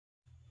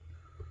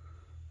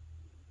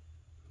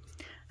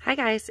Hi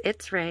guys,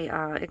 it's Ray.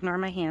 Ignore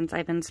my hands.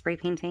 I've been spray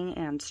painting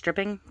and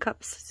stripping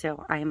cups,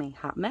 so I am a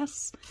hot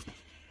mess.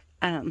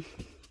 Let's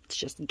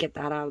just get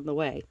that out of the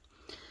way.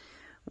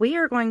 We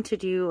are going to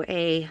do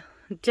a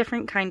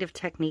different kind of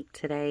technique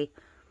today,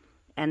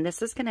 and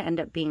this is going to end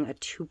up being a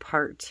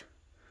two-part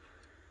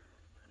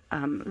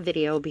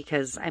video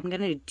because I'm going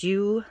to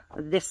do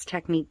this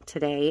technique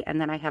today, and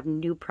then I have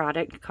new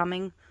product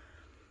coming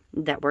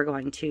that we're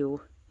going to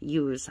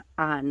use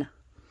on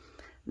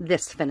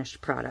this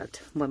finished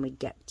product when we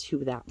get to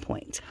that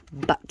point.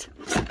 But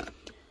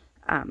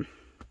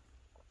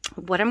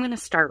what I'm going to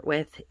start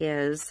with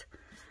is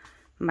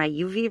my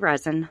UV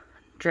resin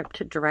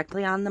dripped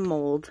directly on the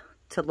mold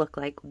to look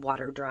like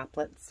water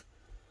droplets.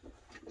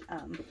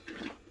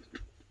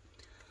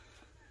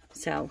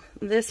 So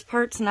this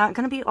part's not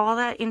going to be all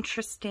that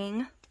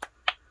interesting,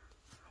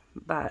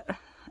 but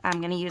I'm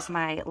going to use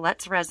my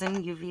Let's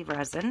Resin UV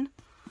resin,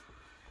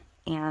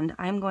 and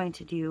I'm going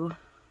to do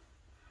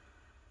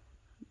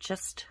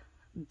just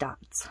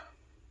dots.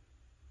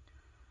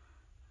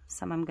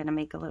 Some I'm going to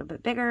make a little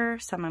bit bigger,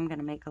 some I'm going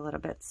to make a little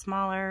bit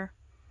smaller,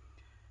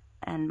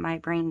 and my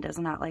brain does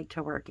not like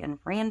to work in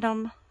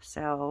random,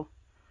 so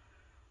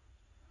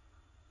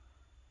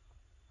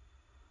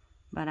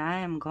but I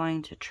am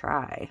going to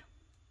try.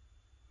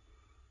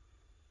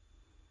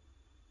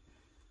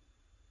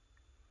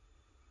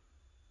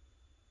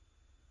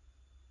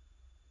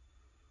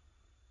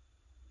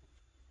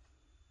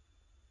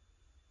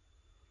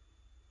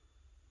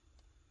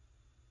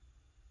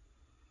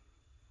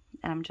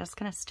 And I'm just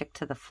going to stick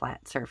to the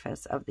flat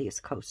surface of these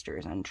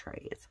coasters and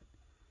trays.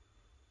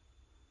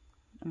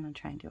 I'm going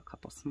to try and do a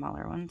couple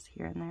smaller ones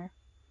here and there.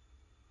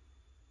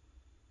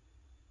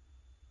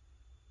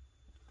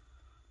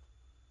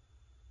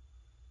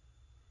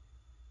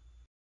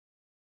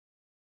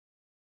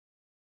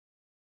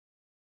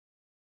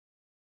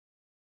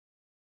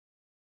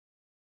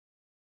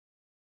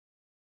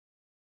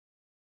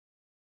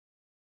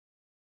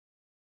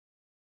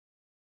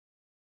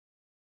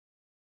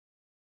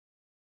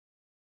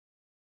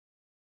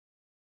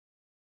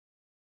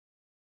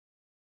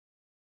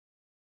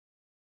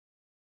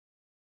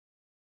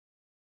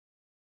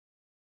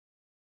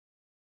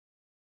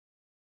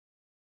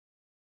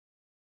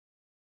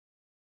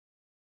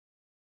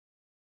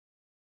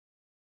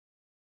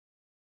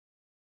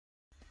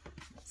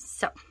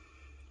 So,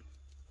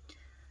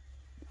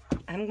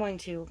 I'm going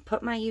to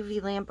put my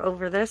UV lamp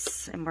over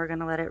this, and we're going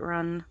to let it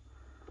run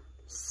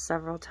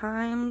several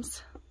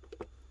times.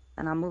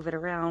 And I'll move it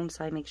around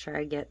so I make sure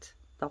I get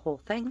the whole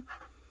thing.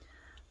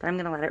 But I'm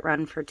going to let it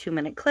run for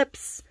 2-minute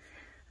clips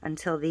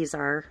until these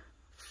are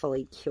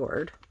fully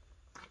cured.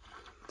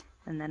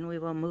 And then we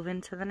will move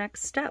into the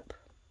next step.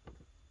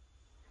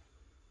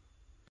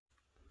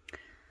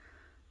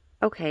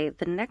 Okay,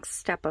 the next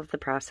step of the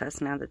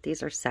process, now that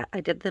these are set,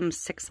 I did them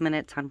 6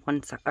 minutes on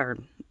one side, or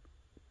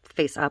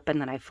face up, and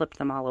then I flipped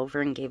them all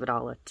over and gave it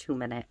all a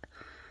 2-minute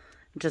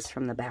just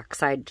from the back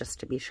side, just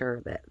to be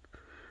sure that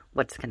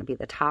what's going to be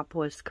the top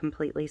was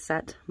completely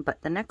set.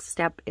 But the next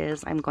step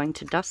is I'm going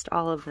to dust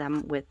all of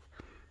them with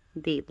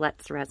the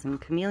Let's Resin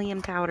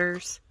Chameleon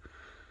powders.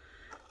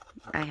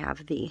 I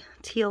have the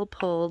teal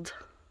pulled,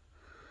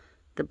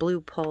 the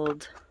blue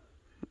pulled,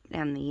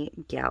 and the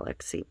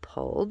galaxy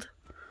pulled.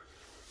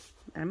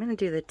 I'm going to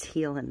do the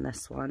teal in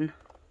this one.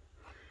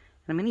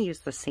 I'm going to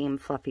use the same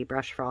fluffy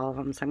brush for all of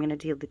them. So I'm going to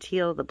do the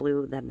teal, the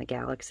blue, then the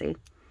galaxy.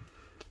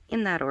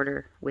 In that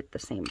order with the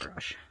same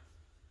brush.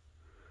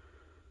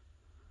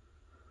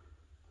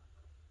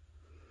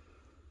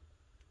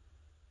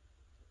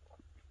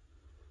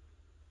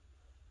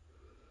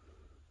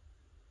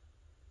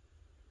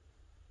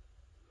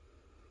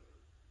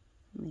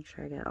 Make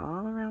sure I get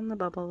all around the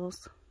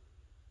bubbles.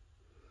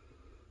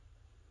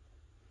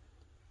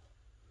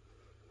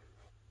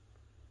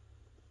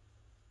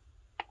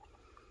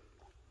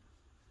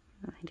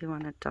 I do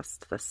want to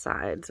dust the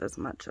sides as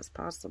much as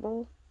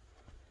possible.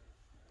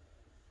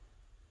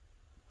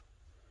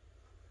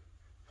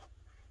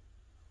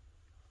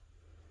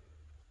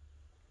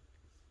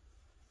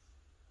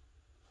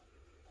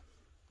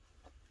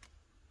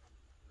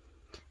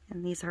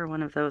 And these are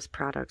one of those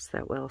products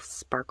that will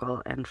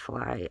sparkle and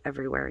fly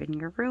everywhere in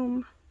your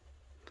room.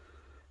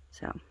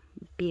 So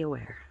be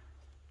aware.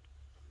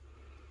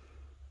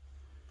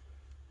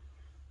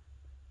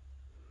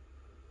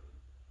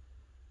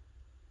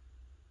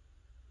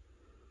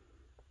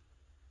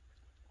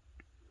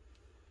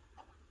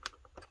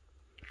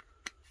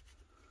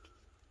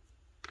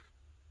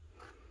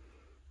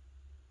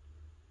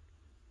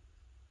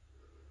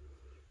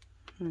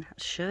 And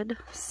that should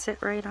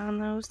sit right on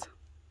those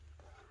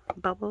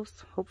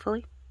bubbles,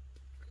 hopefully.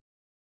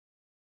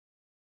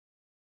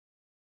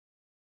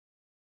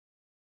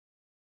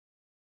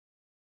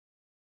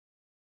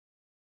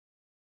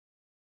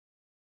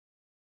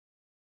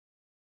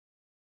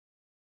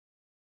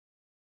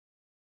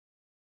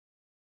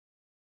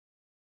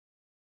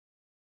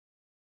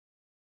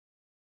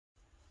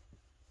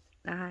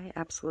 I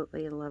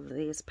absolutely love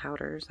these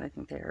powders. I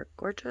think they are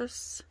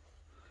gorgeous.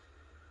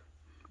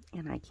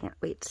 And I can't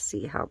wait to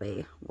see how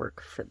they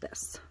work for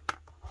this.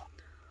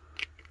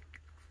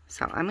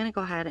 So I'm going to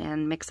go ahead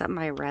and mix up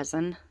my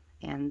resin,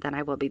 and then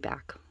I will be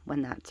back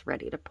when that's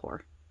ready to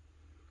pour,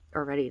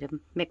 or ready to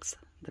mix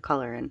the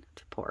color in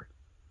to pour.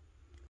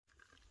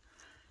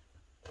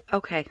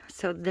 Okay,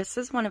 so this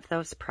is one of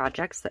those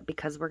projects that,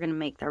 because we're going to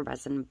make the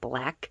resin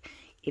black,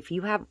 if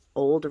you have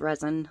old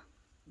resin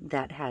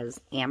that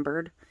has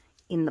ambered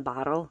in the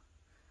bottle,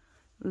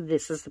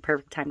 this is the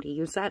perfect time to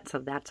use that. So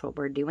that's what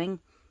we're doing.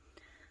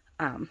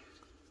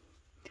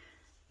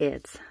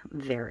 It's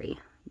very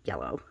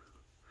yellow.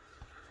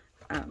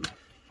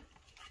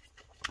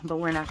 But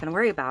we're not going to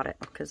worry about it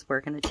because we're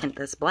going to tint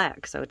this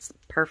black. So it's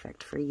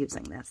perfect for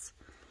using this.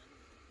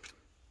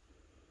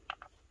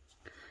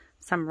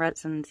 Some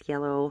resin's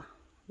yellow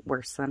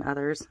worse than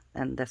others,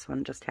 and this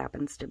one just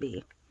happens to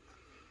be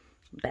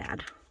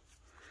bad.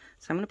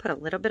 So I'm going to put a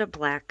little bit of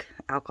black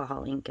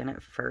alcohol ink in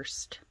it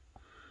first,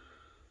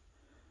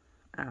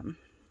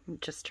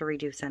 just to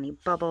reduce any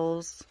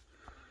bubbles.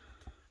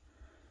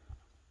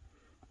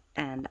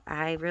 And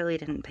I really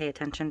didn't pay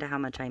attention to how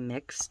much I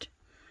mixed.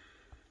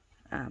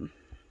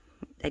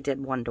 I did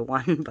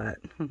 1-to-1, but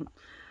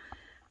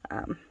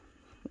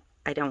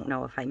I don't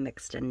know if I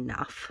mixed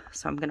enough.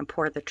 So I'm going to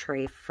pour the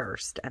tray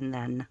first and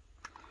then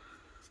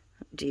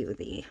do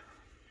the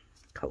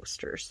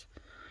coasters.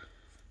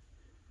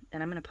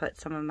 And I'm going to put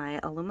some of my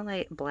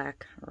Allumilite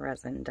Black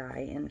Resin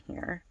dye in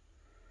here.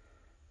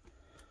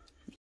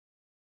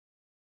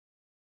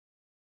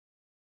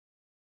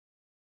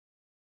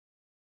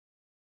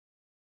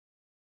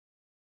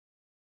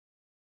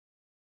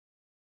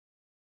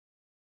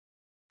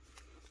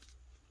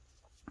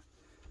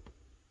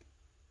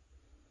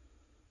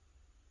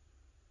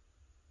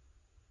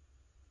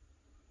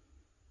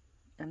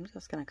 I'm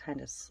just going to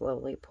kind of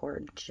slowly pour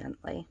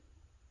gently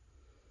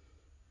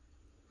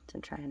to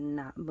try and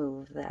not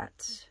move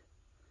that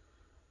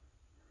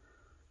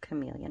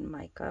Chameleon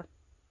mica.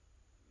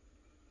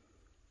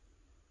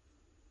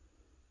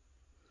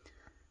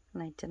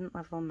 And I didn't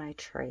level my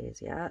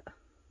trays yet.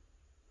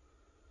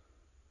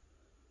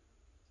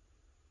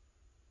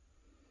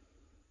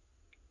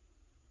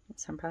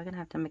 So I'm probably going to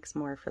have to mix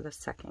more for the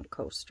second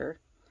coaster.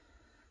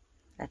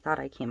 I thought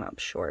I came up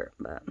short,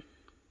 but...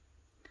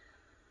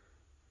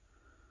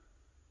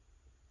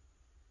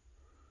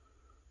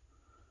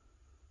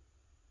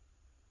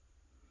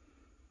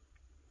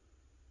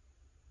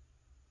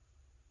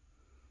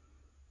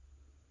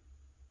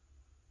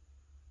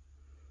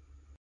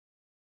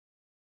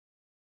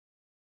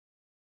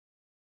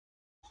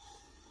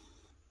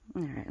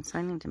 Alright, so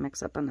I need to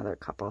mix up another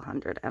couple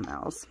 100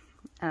 mLs,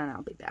 and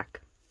I'll be back.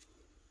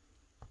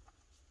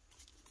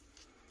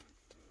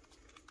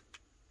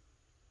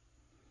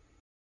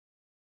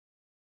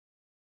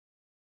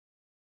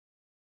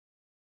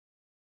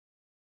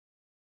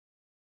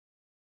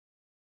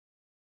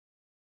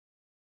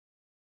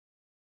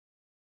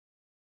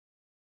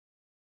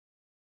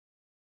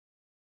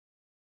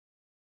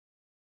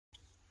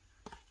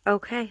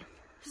 Okay,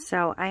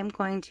 so I'm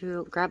going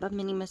to grab a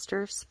mini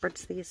mister,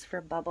 spritz these for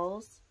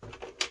bubbles.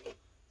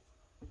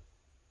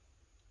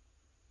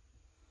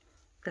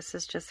 This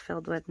is just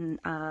filled with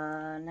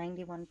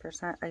 91%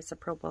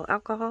 isopropyl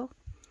alcohol.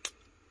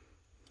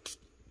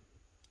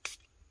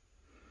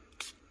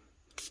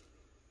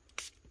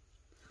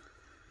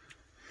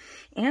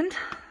 And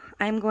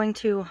I'm going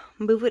to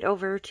move it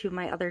over to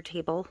my other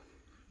table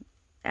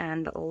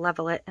and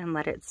level it and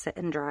let it sit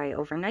and dry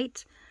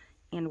overnight.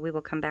 And we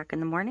will come back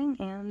in the morning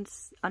and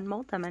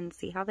unmold them and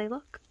see how they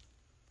look.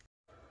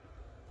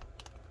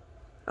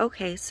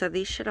 Okay, so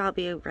these should all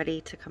be ready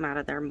to come out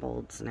of their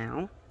molds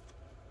now.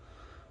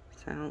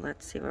 So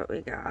let's see what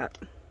we got.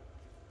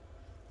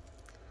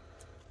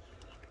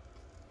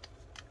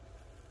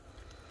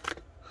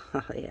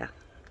 Oh yeah.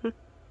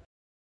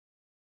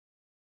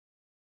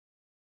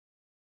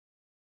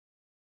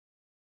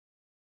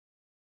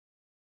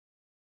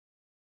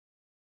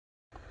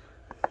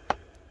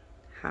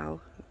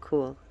 How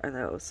cool are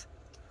those?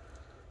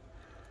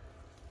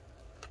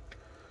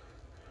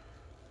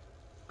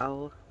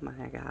 Oh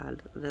my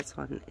god, this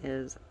one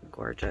is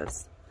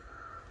gorgeous.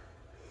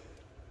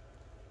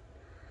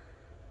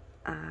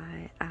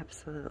 I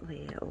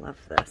absolutely love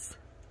this.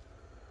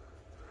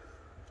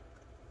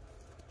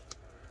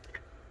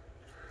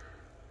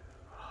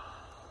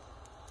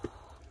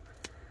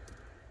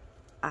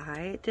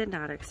 I did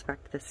not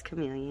expect this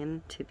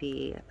chameleon to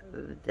be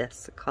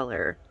this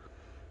color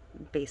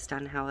based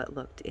on how it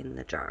looked in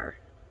the jar.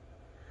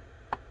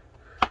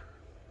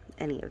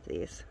 Any of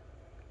these.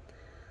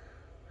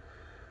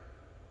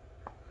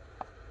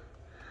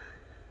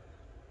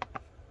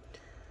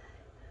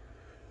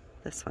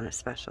 This one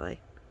especially.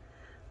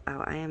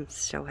 Oh, I am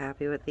so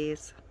happy with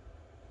these.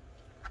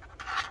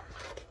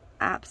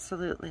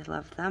 Absolutely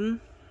love them.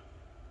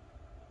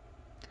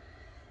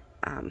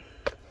 I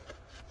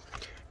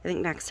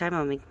think next time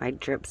I'll make my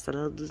drips a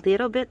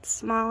little bit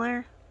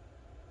smaller.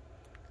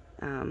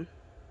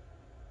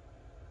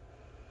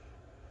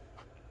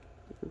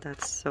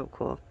 That's so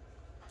cool.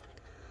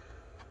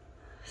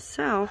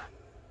 So,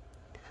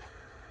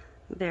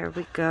 There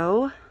we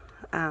go.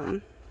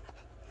 I'm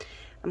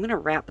going to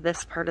wrap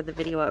this part of the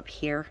video up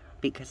here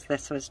because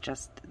this was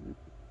just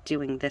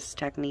doing this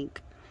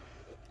technique.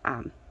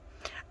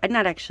 I'd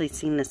not actually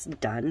seen this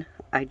done.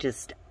 I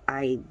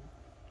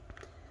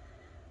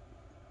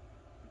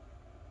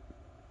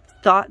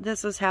thought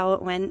this was how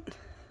it went.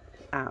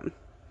 And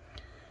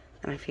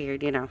I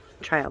figured, you know,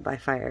 trial by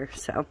fire,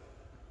 so.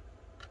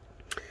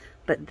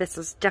 But this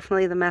is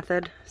definitely the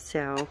method,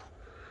 so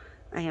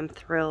I am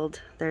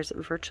thrilled. There's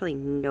virtually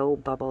no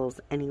bubbles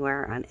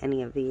anywhere on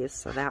any of these,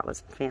 so that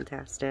was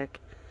fantastic.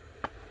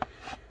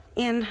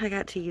 And I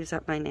got to use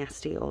up my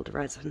nasty old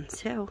resin,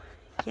 so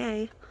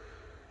yay.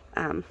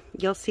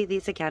 You'll see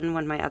these again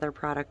when my other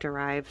product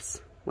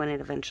arrives, when it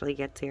eventually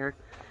gets here.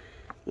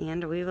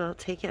 And we will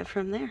take it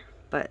from there.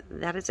 But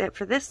that is it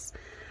for this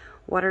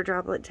water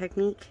droplet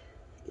technique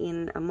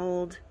in a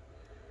mold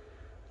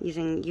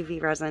using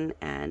UV resin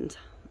and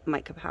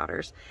mica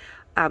powders.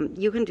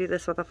 You can do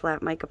this with a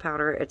flat mica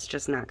powder. It's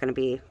just not going to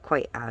be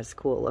quite as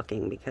cool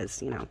looking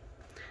because, you know,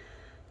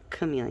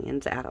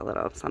 chameleons add a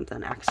little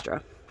something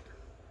extra.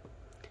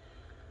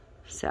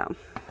 So,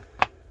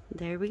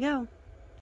 there we go.